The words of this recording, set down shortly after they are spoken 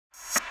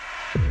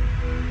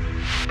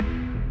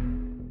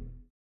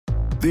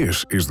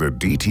This is the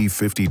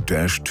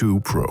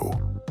DT50-2 Pro,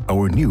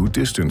 our new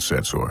distance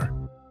sensor.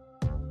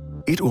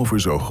 It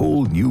offers a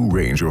whole new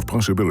range of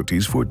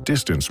possibilities for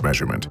distance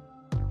measurement.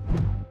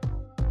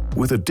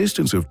 With a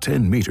distance of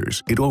 10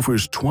 meters, it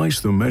offers twice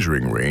the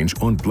measuring range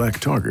on black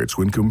targets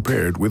when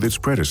compared with its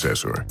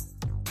predecessor.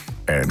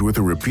 And with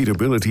a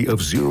repeatability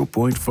of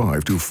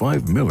 0.5 to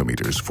 5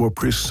 millimeters for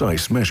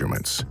precise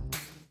measurements.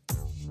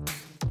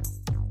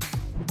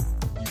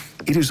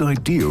 It is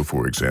ideal,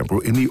 for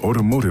example, in the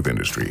automotive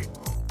industry.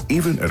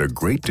 Even at a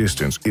great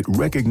distance, it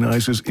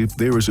recognizes if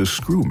there is a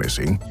screw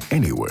missing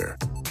anywhere.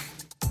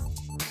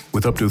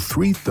 With up to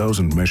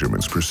 3,000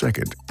 measurements per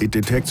second, it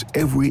detects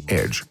every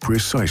edge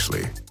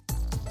precisely.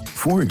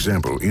 For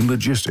example, in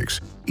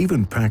logistics,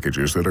 even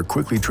packages that are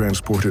quickly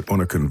transported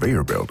on a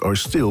conveyor belt are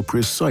still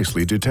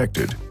precisely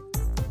detected.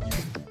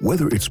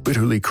 Whether it's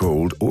bitterly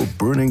cold or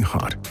burning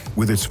hot,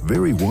 with its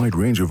very wide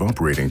range of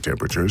operating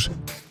temperatures,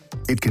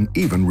 it can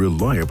even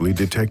reliably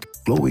detect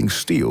glowing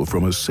steel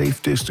from a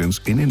safe distance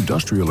in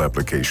industrial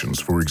applications,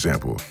 for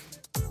example.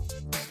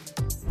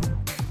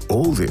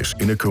 All this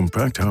in a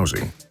compact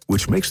housing,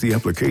 which makes the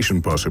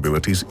application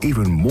possibilities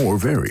even more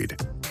varied.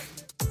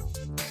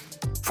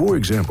 For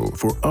example,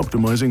 for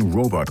optimizing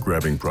robot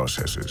grabbing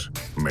processes,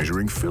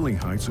 measuring filling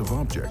heights of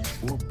objects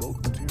or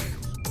bulk materials.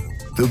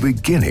 The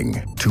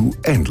beginning to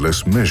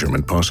endless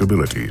measurement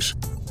possibilities.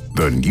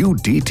 The new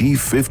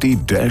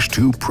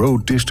DT50-2 Pro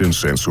distance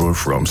sensor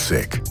from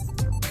SICK.